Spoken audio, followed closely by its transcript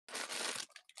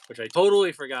which I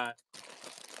totally forgot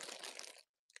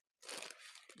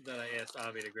that I asked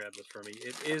Avi to grab this for me.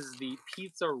 It is the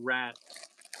Pizza Rat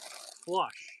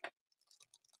Plush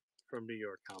from New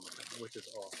York Comic Con, which is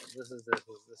awesome. This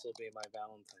will be my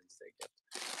Valentine's Day gift.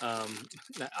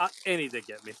 And he did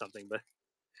get me something, but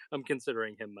I'm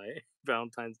considering him my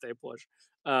Valentine's Day plush.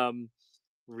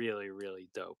 Really, really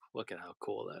dope. Look at how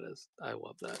cool that is. I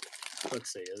love that.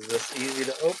 Let's see. Is this easy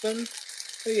to open?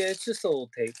 Oh yeah, it's just a little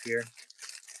tape here.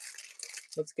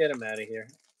 Let's get him out of here.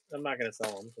 I'm not gonna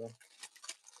sell him, so.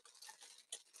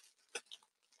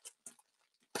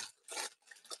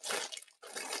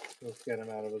 Let's get him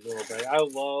out of his little bag. I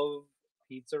love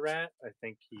Pizza Rat. I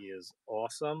think he is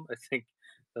awesome. I think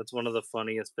that's one of the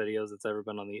funniest videos that's ever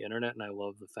been on the internet, and I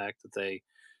love the fact that they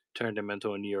turned him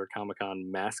into a New York Comic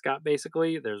Con mascot,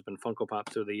 basically. There's been Funko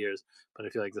Pops through the years, but I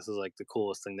feel like this is like the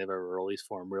coolest thing they've ever released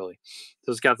for him, really.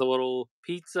 So it's got the little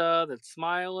pizza that's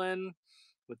smiling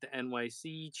with the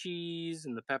NYC cheese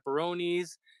and the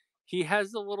pepperonis. He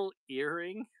has a little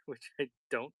earring, which I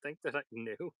don't think that I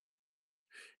knew.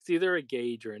 It's either a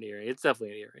gauge or an earring. It's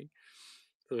definitely an earring.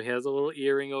 So he has a little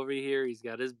earring over here. He's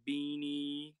got his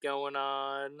beanie going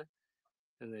on.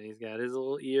 And then he's got his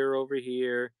little ear over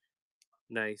here.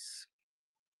 Nice.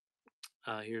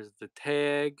 Here's the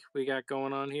tag we got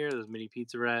going on here. There's Mini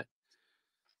Pizza Rat.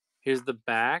 Here's the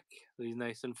back. He's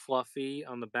nice and fluffy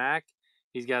on the back.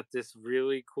 He's got this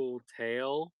really cool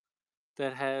tail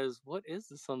that has, what is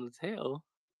this on the tail?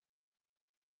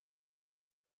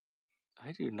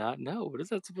 I do not know. What is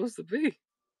that supposed to be?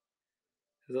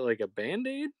 Is it like a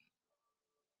band-aid?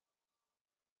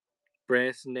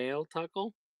 Brass nail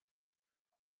tuckle?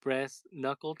 Brass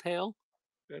knuckle tail?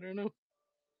 I don't know.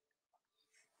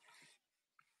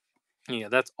 Yeah,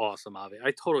 that's awesome, Avi.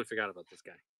 I totally forgot about this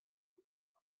guy.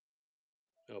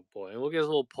 Oh boy. Look at his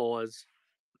little paws.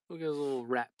 Look at his little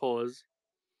rat paws.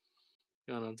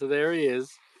 Going on. So there he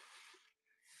is.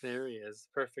 There he is.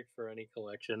 Perfect for any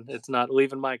collection. It's not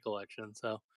leaving my collection, so